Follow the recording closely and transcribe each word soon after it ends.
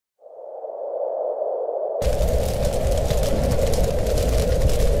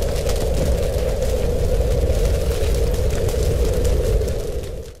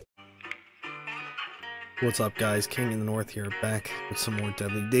What's up, guys? King in the North here, back with some more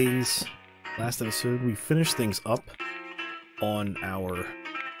Deadly Days. Last episode, we finished things up on our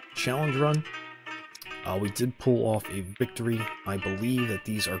challenge run. We did pull off a victory. I believe that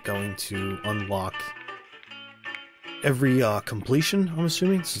these are going to unlock every completion, I'm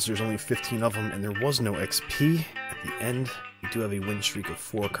assuming, since there's only 15 of them, and there was no XP at the end. We do have a win streak of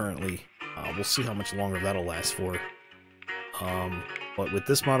 4 currently. We'll see how much longer that'll last for. But with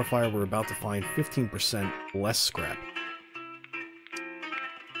this modifier, we're about to find 15% less scrap.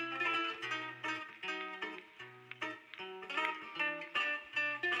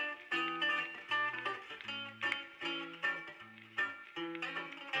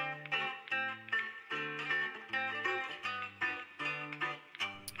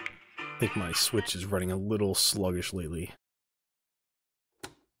 I think my Switch is running a little sluggish lately.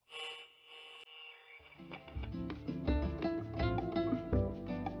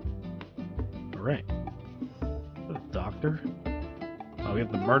 Alright. The doctor. Oh, we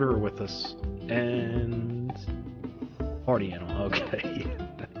have the murderer with us. And party animal. Okay.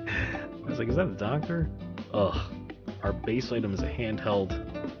 I was like, is that a doctor? Ugh. Our base item is a handheld.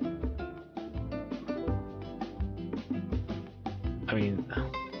 I mean,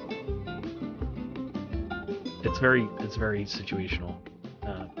 it's very situational.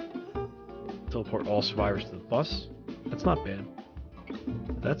 Teleport all survivors to the bus. That's not bad.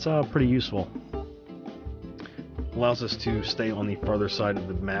 That's pretty useful. Allows us to stay on the farther side of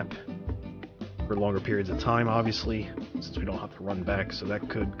the map for longer periods of time, obviously, since we don't have to run back, so that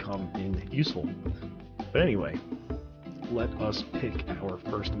could come in useful. But anyway, let us pick our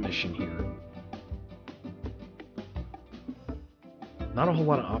first mission here. Not a whole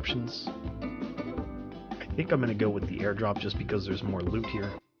lot of options. I think I'm going to go with the airdrop just because there's more loot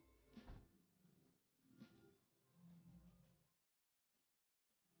here.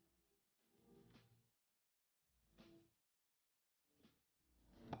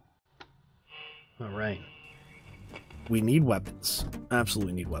 Alright. We need weapons.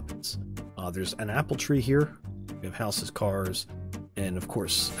 Absolutely need weapons. There's an apple tree here. We have houses, cars, and of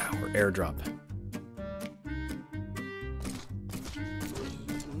course our airdrop.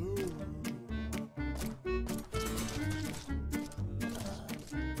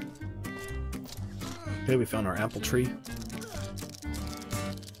 Okay, we found our apple tree.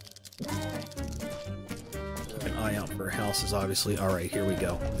 Keep an eye out for houses, obviously. Alright, here we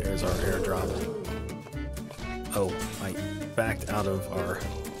go. There's our airdrop. Oh, I backed out of our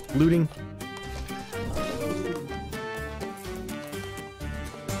looting.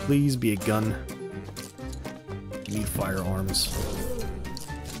 Please be a gun. We need firearms.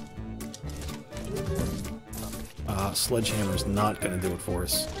 Sledgehammer's not going to do it for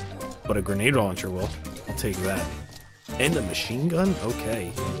us, but a grenade launcher will. I'll take that. And a machine gun?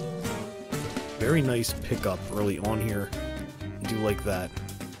 Okay. Very nice pickup early on here. I do like that.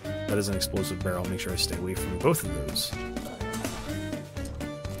 That is an explosive barrel. Make sure I stay away from both of those.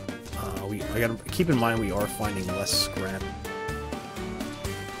 I gotta keep in mind we are finding less scrap.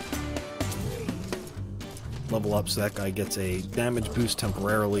 Level up so that guy gets a damage boost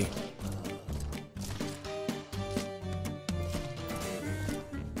temporarily.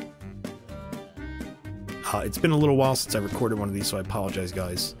 It's been a little while since I recorded one of these, so I apologize,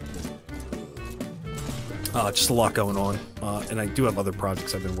 guys. Just a lot going on, and I do have other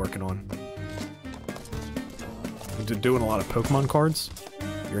projects I've been working on. I'm doing a lot of Pokemon cards.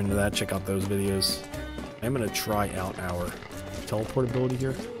 If you're into that, check out those videos. I'm going to try out our teleportability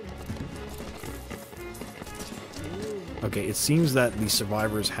here. Okay, it seems that the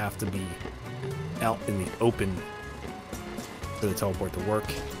survivors have to be out in the open for the teleport to work.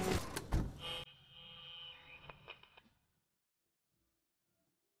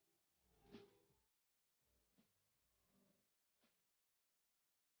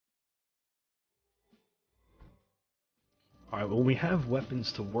 Alright, well, we have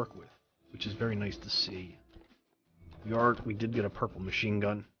weapons to work with, which is very nice to see. We did get a purple machine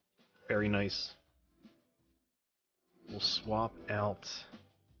gun. Very nice. We'll swap out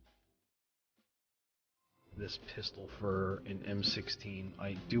this pistol for an M16.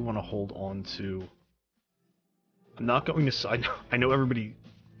 I do want to hold on to... I'm not going to... I know everybody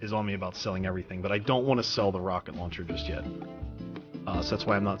is on me about selling everything, but I don't want to sell the rocket launcher just yet. So that's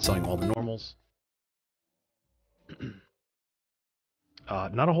why I'm not selling all the normals.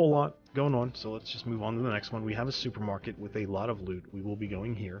 Not a whole lot going on, so let's just move on to the next one. We have a supermarket with a lot of loot. We will be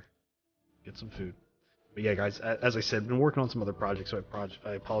going here, get some food. But yeah, guys, as I said, I've been working on some other projects, so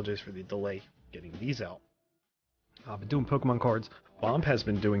I apologize for the delay getting these out. I've been doing Pokemon cards. Bomb has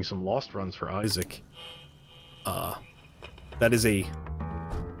been doing some Lost runs for Isaac. That is a...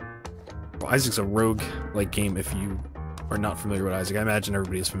 Isaac's a rogue-like game if you are not familiar with Isaac. I imagine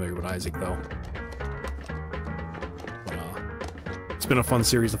everybody is familiar with Isaac, though. It's been a fun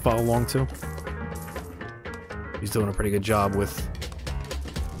series to follow along to. He's doing a pretty good job with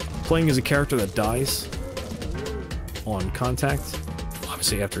playing as a character that dies on contact.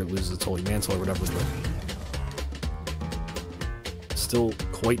 Obviously after it loses its holy mantle or whatever, but still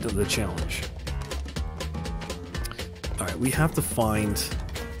quite the challenge. Alright, we have to find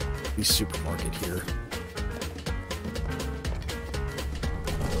the supermarket here.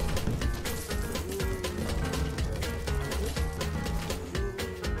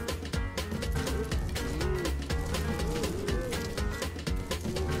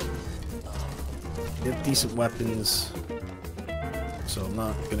 We have decent weapons, so I'm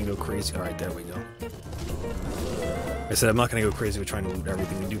not gonna go crazy. Alright, there we go. I said I'm not gonna go crazy with trying to loot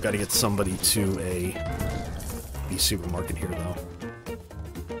everything. We do gotta get somebody to the supermarket here, though.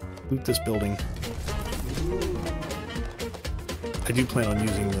 Loot this building. I do plan on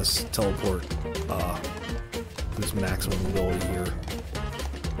using this teleport, this maximum ability here.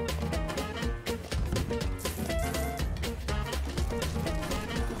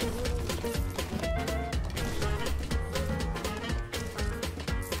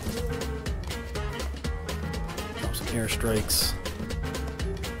 Drop some airstrikes.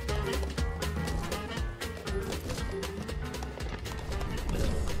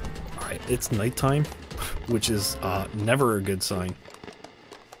 It's nighttime, which is never a good sign.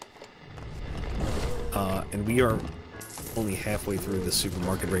 And we are only halfway through the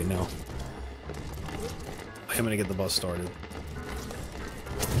supermarket right now. I'm gonna get the bus started.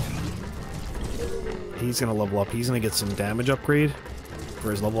 He's gonna level up. He's gonna get some damage upgrade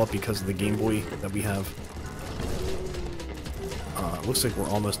for his level up because of the Game Boy that we have. Looks like we're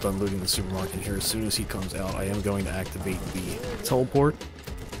almost done looting the supermarket here. As soon as he comes out, I am going to activate the teleport.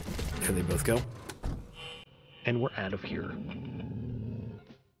 Here they both go. And we're out of here.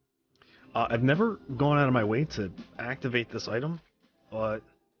 I've never gone out of my way to activate this item, but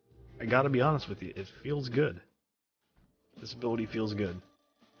I gotta be honest with you, it feels good. This ability feels good.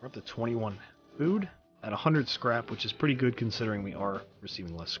 We're up to 21 food at 100 scrap, which is pretty good considering we are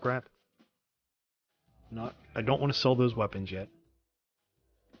receiving less scrap. I don't want to sell those weapons yet.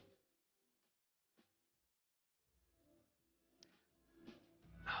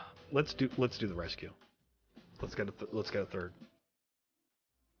 Let's do the rescue. Let's get a third.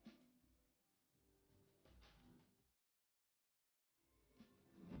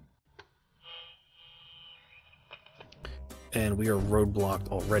 And we are roadblocked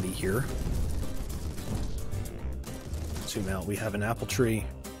already here. Zoom out. We have an apple tree,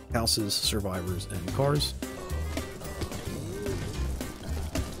 houses, survivors, and cars.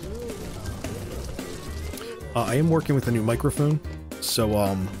 I am working with a new microphone,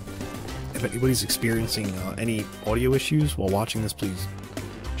 so if anybody's experiencing any audio issues while watching this, please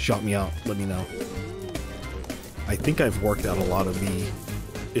shout me out, let me know. I think I've worked out a lot of the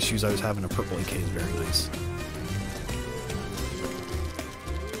issues I was having. A purple AK is very nice.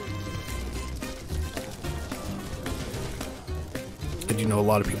 And you know, a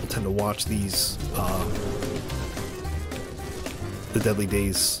lot of people tend to watch these the Deadly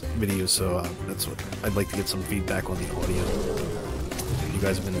Days videos, so that's what I'd like to get some feedback on the audio. You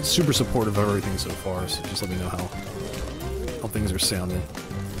guys have been super supportive of everything so far, so just let me know how things are sounding.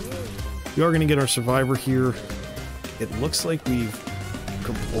 We are going to get our survivor here. It looks like we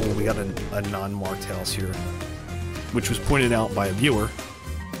got a non-marked house here, which was pointed out by a viewer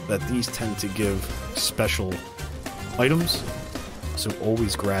that these tend to give special items, so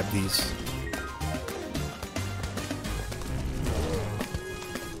always grab these.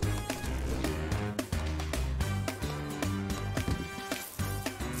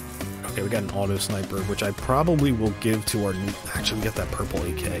 Okay, we got an auto sniper, which I probably will give to our new... Actually, we got that purple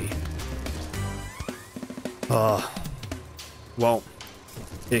AK. Well,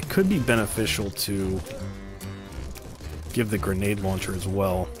 it could be beneficial to give the grenade launcher as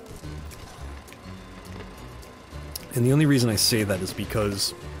well. And the only reason I say that is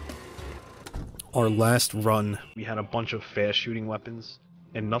because our last run, we had a bunch of fast shooting weapons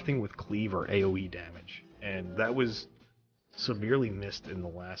and nothing with cleave or AoE damage. And that was severely missed in the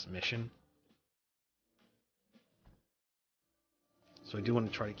last mission. So I do want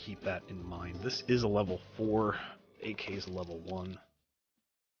to try to keep that in mind. This is a level 4, AK is a level 1.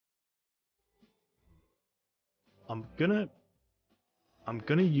 I'm gonna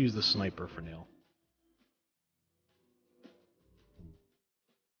use the sniper for now.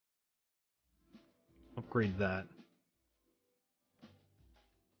 Upgrade that.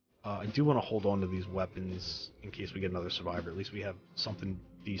 I do want to hold on to these weapons in case we get another survivor. At least we have something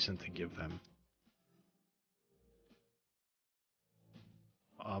decent to give them.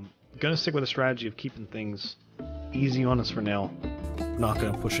 Gonna stick with a strategy of keeping things easy on us for now. Not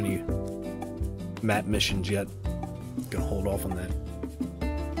gonna push any map missions yet. Gonna hold off on that.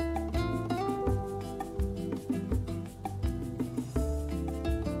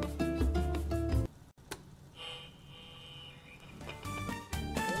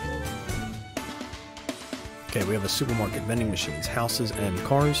 Okay, we have a supermarket, vending machines, houses, and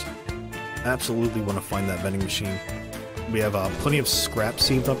cars. Absolutely want to find that vending machine. We have plenty of scrap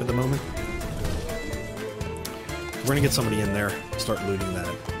saved up at the moment. We're going to get somebody in there, start looting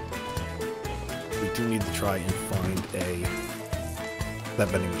that. We do need to try and find that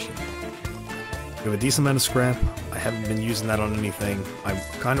vending machine. We have a decent amount of scrap. I haven't been using that on anything. I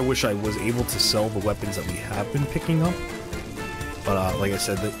kind of wish I was able to sell the weapons that we have been picking up. But like I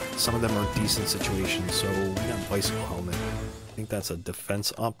said, some of them are decent situations, so we got a bicycle helmet. I think that's a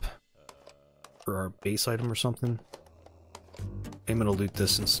defense up for our base item or something. I'm gonna loot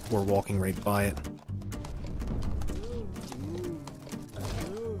this since we're walking right by it.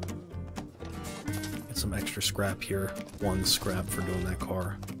 Get some extra scrap here. 1 scrap for doing that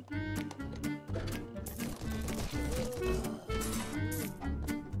car.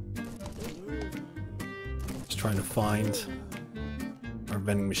 Just trying to find our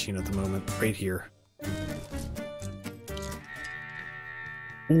vending machine at the moment, right here.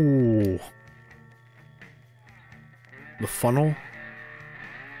 Ooh. The funnel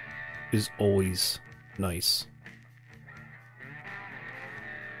is always nice.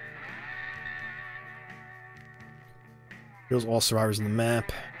 Here's all survivors in the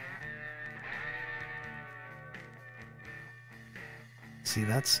map. See,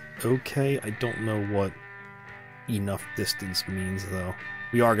 that's okay. I don't know what enough distance means, though.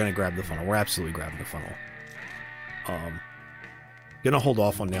 We are going to grab the funnel. We're absolutely grabbing the funnel. Gonna hold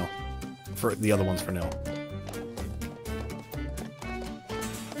off on now. For the other ones for now.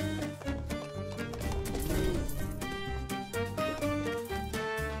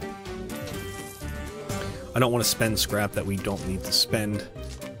 I don't want to spend scrap that we don't need to spend.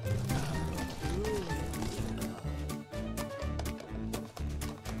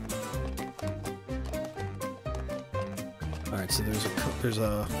 Alright, so there's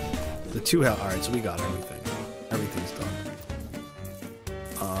the 2 house. Alright, so we got everything. Everything's done.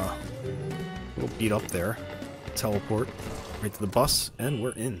 We'll beat up there. Teleport right to the bus, and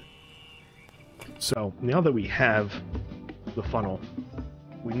we're in. So, now that we have the funnel,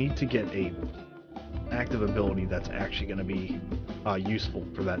 we need to get a active ability that's actually going to be useful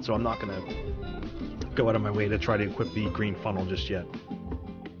for that. So I'm not going to go out of my way to try to equip the green funnel just yet.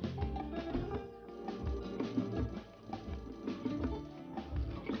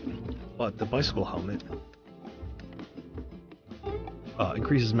 But the bicycle helmet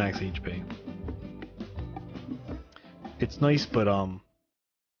increases max HP. It's nice, but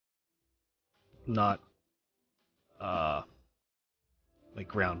not like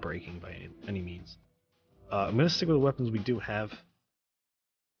groundbreaking by any means. I'm going to stick with the weapons we do have.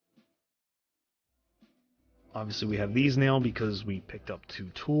 Obviously we have these now because we picked up 2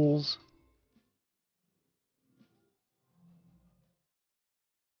 tools.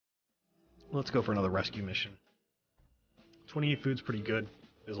 Let's go for another rescue mission. 28 food's pretty good,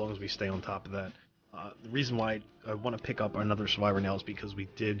 as long as we stay on top of that. The reason why I want to pick up another survivor now is because we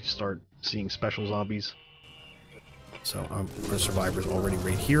did start seeing special zombies. So our survivor's already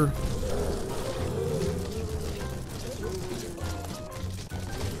right here.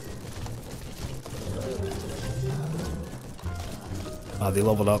 They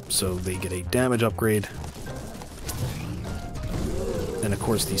leveled up, so they get a damage upgrade. And of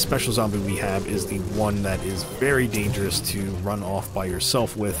course, the special zombie we have is the one that is very dangerous to run off by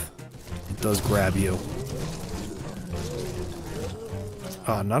yourself with. It does grab you.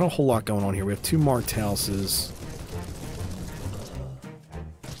 Not a whole lot going on here. We have 2 marked houses.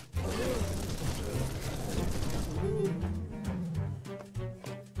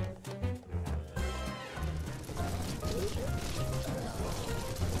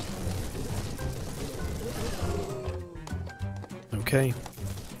 Okay.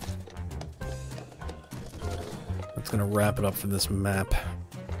 That's gonna wrap it up for this map.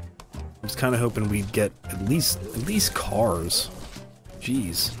 I was kind of hoping we'd get at least cars.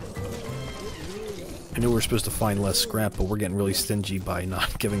 Jeez. I knew we were supposed to find less scrap, but we're getting really stingy by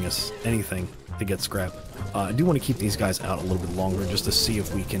not giving us anything to get scrap. I do want to keep these guys out a little bit longer just to see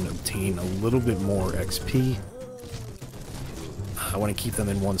if we can obtain a little bit more XP. I want to keep them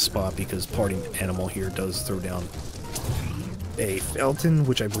in one spot because party animal here does throw down a fountain,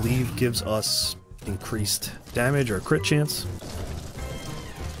 which I believe gives us increased damage or crit chance.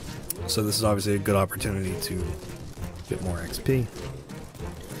 So this is obviously a good opportunity to get more XP.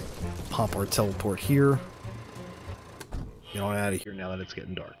 Pop our teleport here. Get on out of here Here now that it's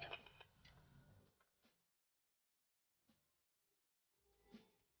getting dark.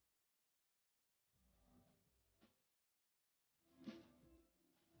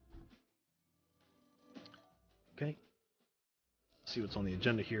 Okay. See what's on the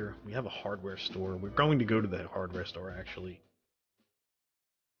agenda here. We have a hardware store. We're going to go to the hardware store, actually.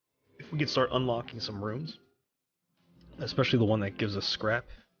 If we could start unlocking some rooms, especially the one that gives us scrap,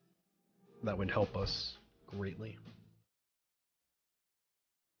 that would help us greatly.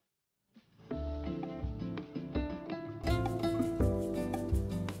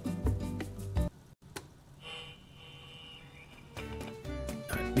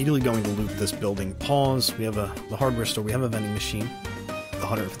 Immediately going to loot this building. Pause. We have the hardware store. We have a vending machine. The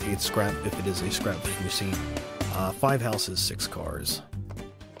 158 scrap, if it is a scrap machine. 5 houses, 6 cars.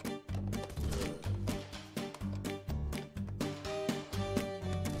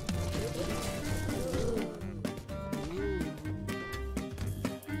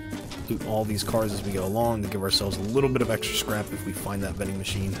 Loot all these cars as we go along to give ourselves a little bit of extra scrap if we find that vending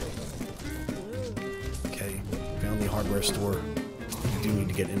machine. Okay, found the hardware store. We do need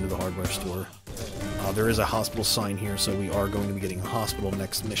to get into the hardware store. There is a hospital sign here, so we are going to be getting a hospital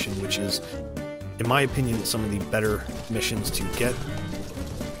next mission, which is, in my opinion, some of the better missions to get,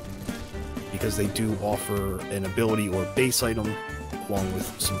 because they do offer an ability or base item along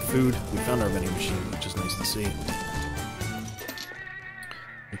with some food. We found our vending machine, which is nice to see.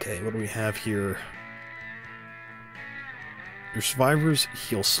 Okay, what do we have here? Your survivors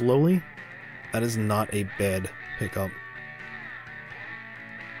heal slowly. That is not a bad pickup.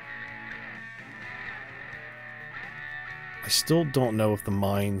 I still don't know if the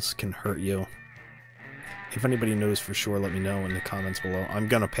mines can hurt you. If anybody knows for sure, let me know in the comments below. I'm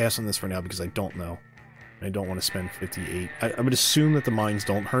gonna pass on this for now because I don't know. I don't want to spend 58. I would assume that the mines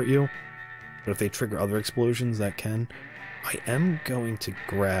don't hurt you, but if they trigger other explosions, that can. I am going to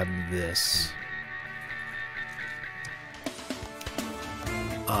grab this.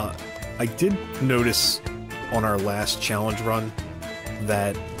 I did notice on our last challenge run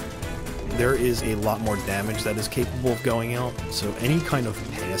that there is a lot more damage that is capable of going out, so any kind of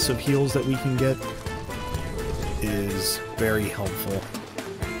passive heals that we can get is very helpful.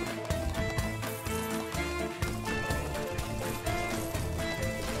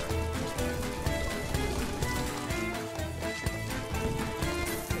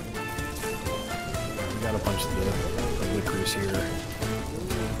 We got a bunch of the liquors here.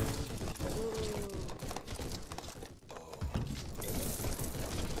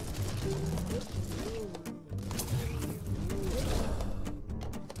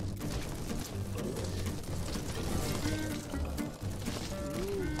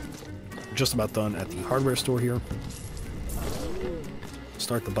 Just about done at the hardware store here.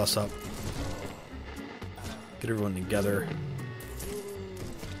 Start the bus up. Get everyone together.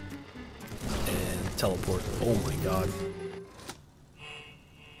 And teleport. Oh my god.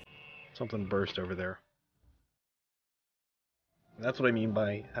 Something burst over there. And that's what I mean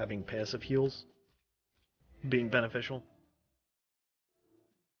by having passive heals being beneficial.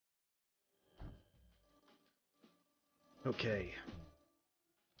 Okay.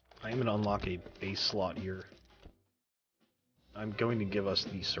 I am going to unlock a base slot here. I'm going to give us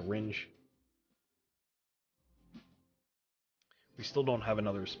the syringe. We still don't have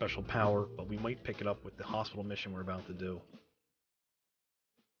another special power, but we might pick it up with the hospital mission we're about to do.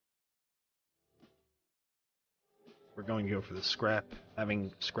 We're going to go for the scrap.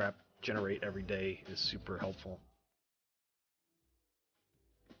 Having scrap generate every day is super helpful.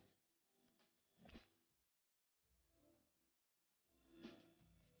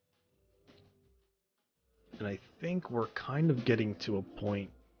 And I think we're kind of getting to a point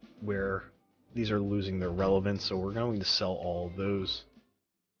where these are losing their relevance, so we're going to sell all of those.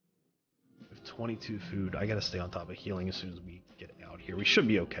 We have 22 food. I gotta stay on top of healing as soon as we get out here. We should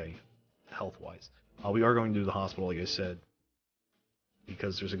be okay, health-wise. We are going to do the hospital, like I said,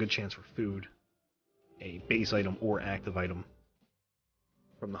 because there's a good chance for food, a base item or active item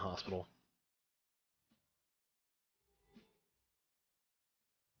from the hospital.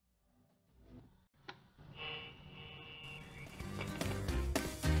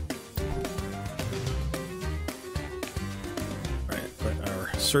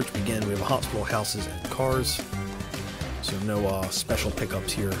 Search begin. We have hospital, houses, and cars. So no special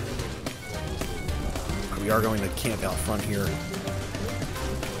pickups here. We are going to camp out front here.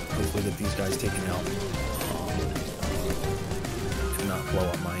 Hopefully get these guys taken out. And not blow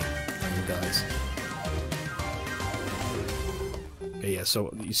up my guys. Okay, yeah,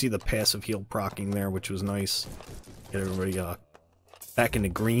 so you see the passive heal proccing there, which was nice. Get everybody back into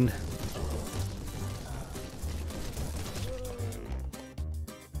green.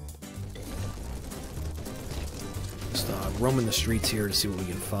 Just roaming the streets here to see what we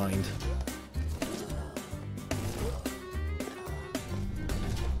can find.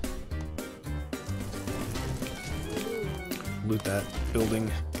 Loot that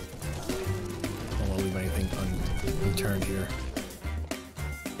building. Don't want to leave anything unturned here.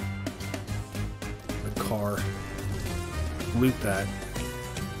 The car. Loot that.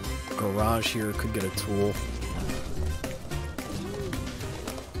 Garage here, could get a tool.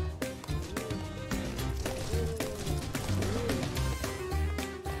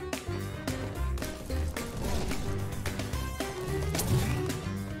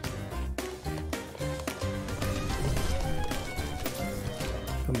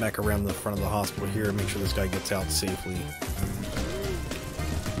 Come back around the front of the hospital here and make sure this guy gets out safely.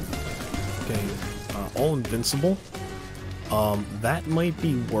 Okay, all invincible. That might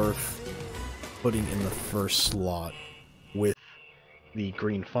be worth putting in the first slot with The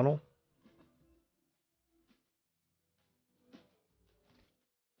green funnel.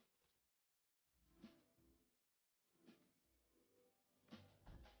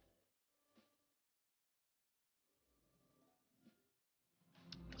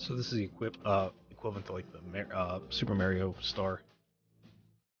 So this is the equivalent to like the Super Mario star.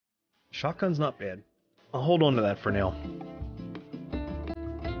 Shotgun's not bad. I'll hold on to that for now.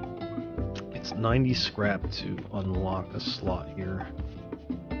 It's 90 scrap to unlock a slot here.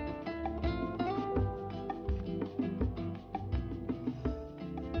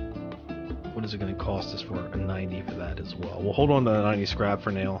 What is it going to cost us for a 90 for that as well? We'll hold on to the 90 scrap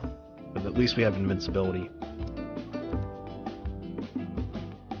for now, but at least we have invincibility.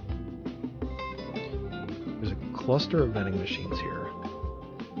 There's a cluster of vending machines here.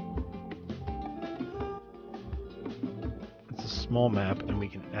 It's a small map, and we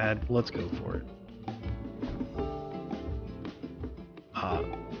can add. Let's go for it.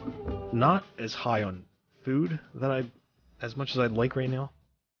 Not as high on food that as much as I'd like right now.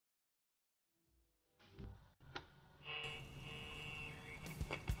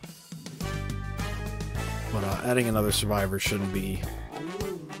 But adding another survivor shouldn't be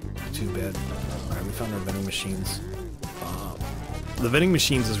too bad. Alright, we found our vending machines. The vending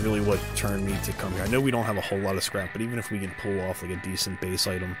machines is really what turned me to come here. I know we don't have a whole lot of scrap, but even if we can pull off like a decent base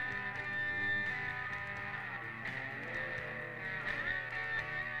item.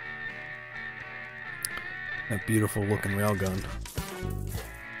 That beautiful looking railgun.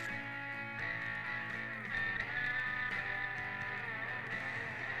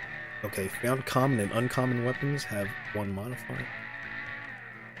 Okay, found common and uncommon weapons have one modifier.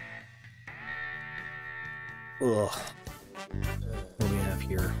 Ugh. What do we have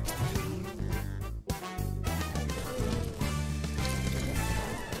here?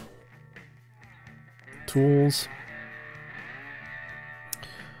 Tools.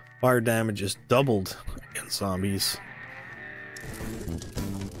 Fire damage is doubled against zombies.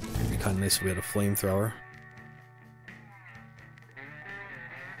 It'd be kind of nice if we had a flamethrower.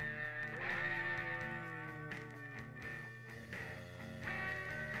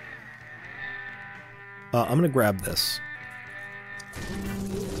 I'm gonna grab this.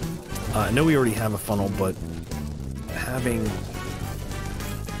 I know we already have a funnel, but having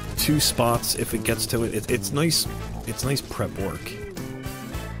two spots, if it gets to it, it's nice. It's nice prep work.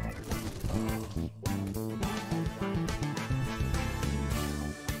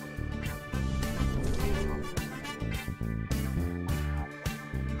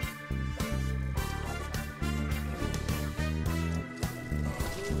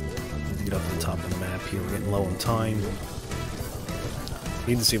 Get up to the top of the map here. We're getting low on time.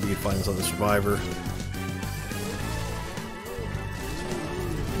 Need to see if we can find this other survivor.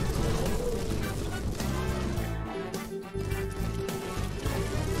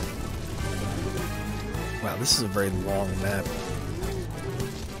 Wow, this is a very long map.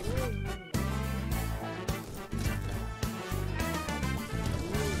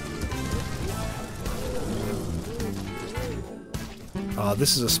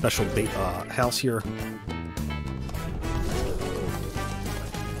 This is a special house here.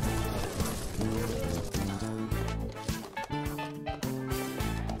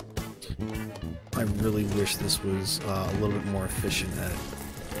 I really wish this was a little bit more efficient at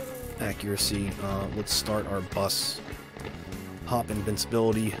accuracy. Let's start our bus. Hop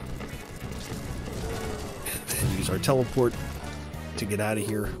invincibility. And use our teleport to get out of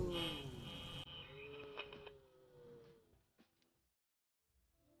here.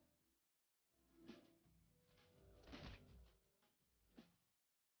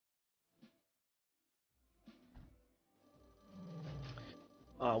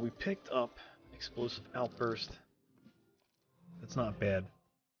 We picked up explosive outburst. That's not bad.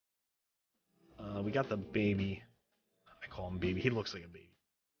 We got the baby. I call him baby. He looks like a baby.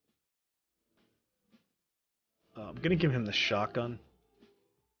 I'm gonna give him the shotgun.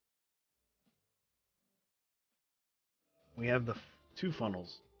 We have the two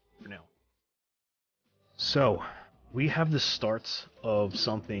funnels for now. So, we have the starts of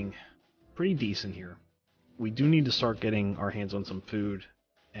something pretty decent here. We do need to start getting our hands on some food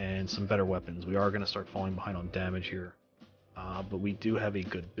and some better weapons. We are going to start falling behind on damage here, but we do have a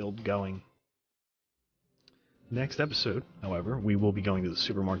good build going. Next episode, however, we will be going to the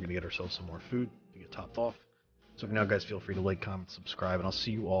supermarket to get ourselves some more food to get topped off. So for now, guys, feel free to like, comment, subscribe, and I'll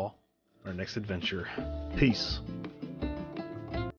see you all on our next adventure. Peace.